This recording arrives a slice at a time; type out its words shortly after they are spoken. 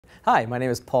Hi, my name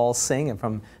is Paul Singh. I'm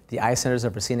from the Eye Centers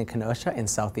of Racine and Kenosha in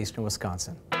southeastern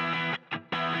Wisconsin.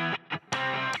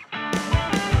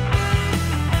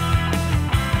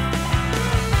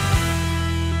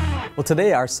 Well,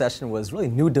 today our session was really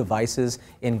new devices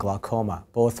in glaucoma,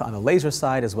 both on the laser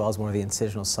side as well as more of the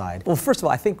incisional side. Well, first of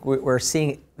all, I think we're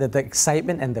seeing the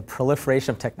excitement and the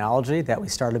proliferation of technology that we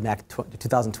started back in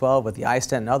 2012 with the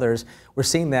iStent and others. We're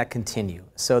seeing that continue.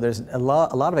 So there's a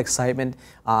lot of excitement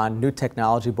on new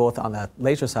technology, both on the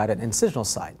laser side and incisional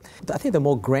side. I think the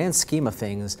more grand scheme of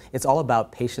things, it's all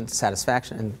about patient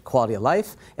satisfaction and quality of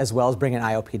life, as well as bringing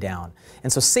IOP down.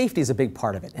 And so safety is a big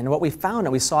part of it. And what we found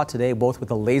and we saw today, both with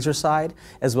the laser side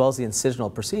as well as the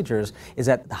incisional procedures, is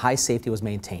that the high safety was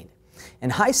maintained.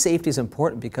 And high safety is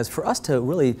important because for us to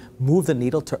really move the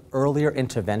needle to earlier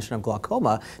intervention of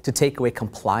glaucoma, to take away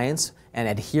compliance and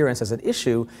adherence as an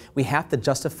issue, we have to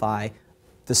justify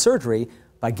the surgery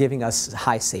by giving us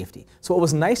high safety. So what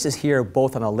was nice is here,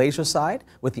 both on the laser side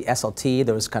with the SLT,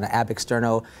 there was kind of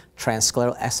ab-externo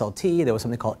transscleral SLT, there was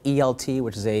something called ELT,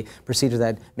 which is a procedure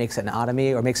that makes an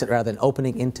otomy, or makes it rather an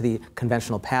opening into the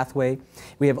conventional pathway.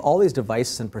 We have all these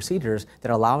devices and procedures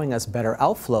that are allowing us better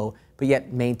outflow, but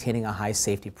yet maintaining a high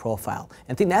safety profile.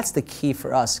 And I think that's the key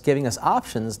for us, giving us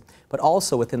options, but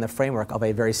also within the framework of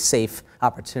a very safe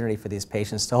opportunity for these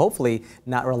patients to hopefully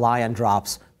not rely on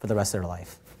drops for the rest of their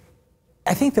life.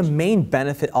 I think the main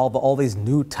benefit of all these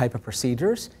new type of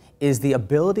procedures is the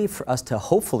ability for us to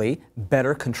hopefully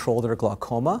better control their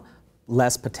glaucoma,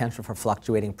 less potential for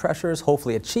fluctuating pressures,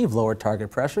 hopefully achieve lower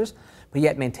target pressures, but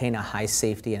yet maintain a high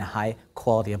safety and a high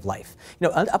quality of life. You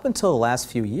know, up until the last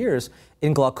few years,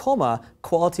 in glaucoma,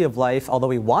 quality of life, although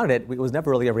we wanted it, it was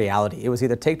never really a reality. It was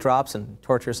either take drops and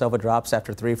torture yourself with drops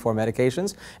after 3 or 4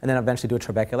 medications, and then eventually do a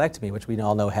trabeculectomy, which we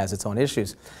all know has its own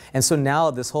issues. And so now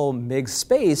this whole MIG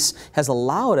space has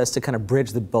allowed us to kind of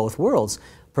bridge both worlds,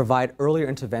 provide earlier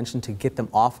intervention to get them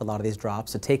off a lot of these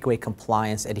drops, to take away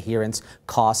compliance, adherence,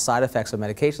 cost, side effects of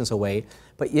medications away,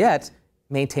 but yet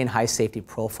maintain high safety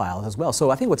profiles as well. So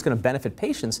I think what's going to benefit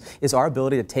patients is our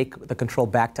ability to take the control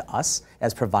back to us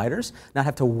as providers, not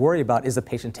have to worry about, is the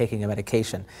patient taking a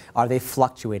medication? Are they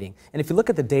fluctuating? And if you look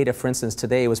at the data, for instance,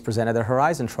 today it was presented at the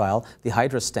Horizon trial, the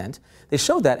Hydrus stent. They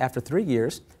showed that after 3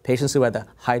 years, patients who had the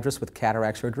Hydrus with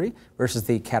cataract surgery versus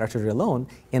the cataract surgery alone,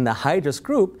 in the Hydrus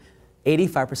group,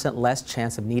 85% less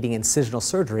chance of needing incisional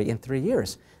surgery in 3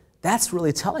 years. That's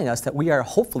really telling us that we are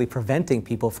hopefully preventing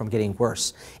people from getting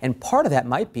worse. And part of that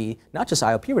might be not just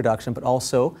IOP reduction, but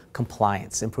also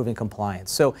compliance, improving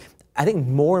compliance. So I think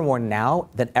more and more now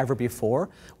than ever before,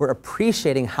 we're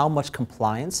appreciating how much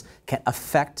compliance can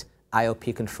affect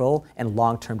IOP control and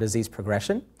long-term disease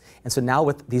progression. And so now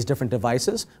with these different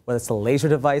devices, whether it's the laser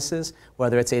devices,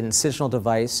 whether it's an incisional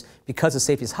device, because the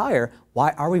safety is higher, why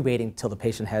are we waiting till the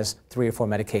patient has 3 or 4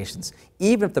 medications?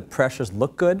 Even if the pressures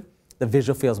look good, the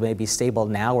visual fields may be stable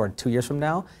now or 2 years from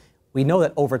now, we know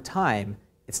that over time,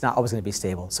 it's not always going to be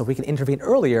stable. So if we can intervene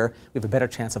earlier, we have a better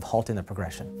chance of halting the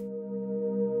progression.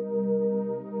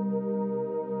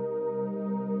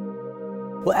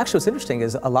 Well, actually what's interesting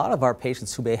is a lot of our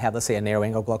patients who may have, let's say, a narrow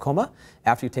angle glaucoma,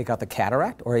 after you take out the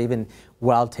cataract, or even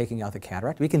while taking out the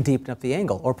cataract, we can deepen up the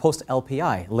angle, or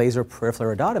post-LPI, laser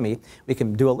peripheral iridotomy, we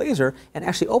can do a laser and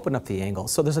actually open up the angle.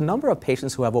 So there's a number of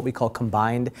patients who have what we call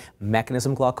combined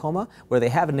mechanism glaucoma, where they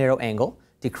have a narrow angle,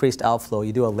 decreased outflow,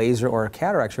 you do a laser or a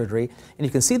cataract surgery, and you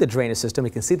can see the drainage system,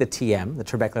 you can see the TM, the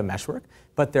trabecular meshwork,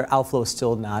 but their outflow is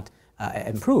still not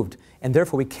improved. And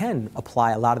therefore we can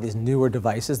apply a lot of these newer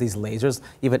devices, these lasers,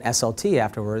 even SLT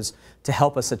afterwards, to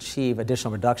help us achieve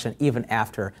additional reduction even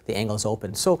after the angle is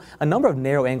open. So a number of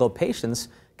narrow angle patients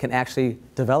can actually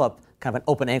develop kind of an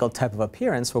open angle type of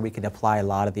appearance where we can apply a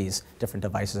lot of these different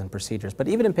devices and procedures. But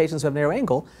even in patients who have narrow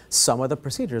angle, some of the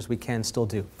procedures we can still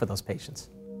do for those patients.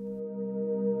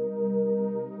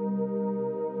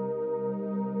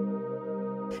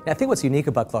 And I think what's unique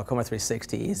about Glaucoma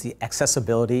 360 is the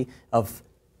accessibility of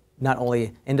not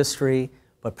only industry,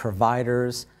 but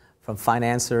providers, from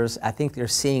financiers. I think they're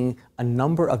seeing a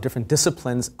number of different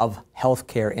disciplines of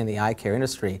healthcare in the eye care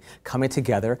industry coming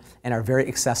together and are very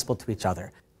accessible to each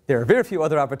other. There are very few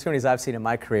other opportunities I've seen in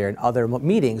my career and other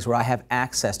meetings where I have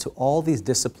access to all these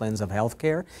disciplines of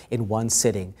healthcare in one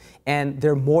sitting. And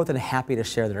they're more than happy to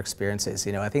share their experiences.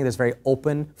 You know, I think there's a very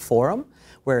open forum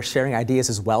where sharing ideas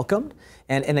is welcomed.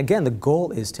 And again, the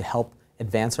goal is to help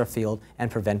advance our field and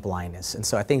prevent blindness. And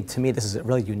so I think, to me, this is a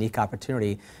really unique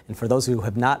opportunity. And for those who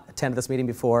have not attended this meeting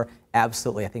before,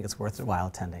 absolutely, I think it's worth their while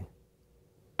attending.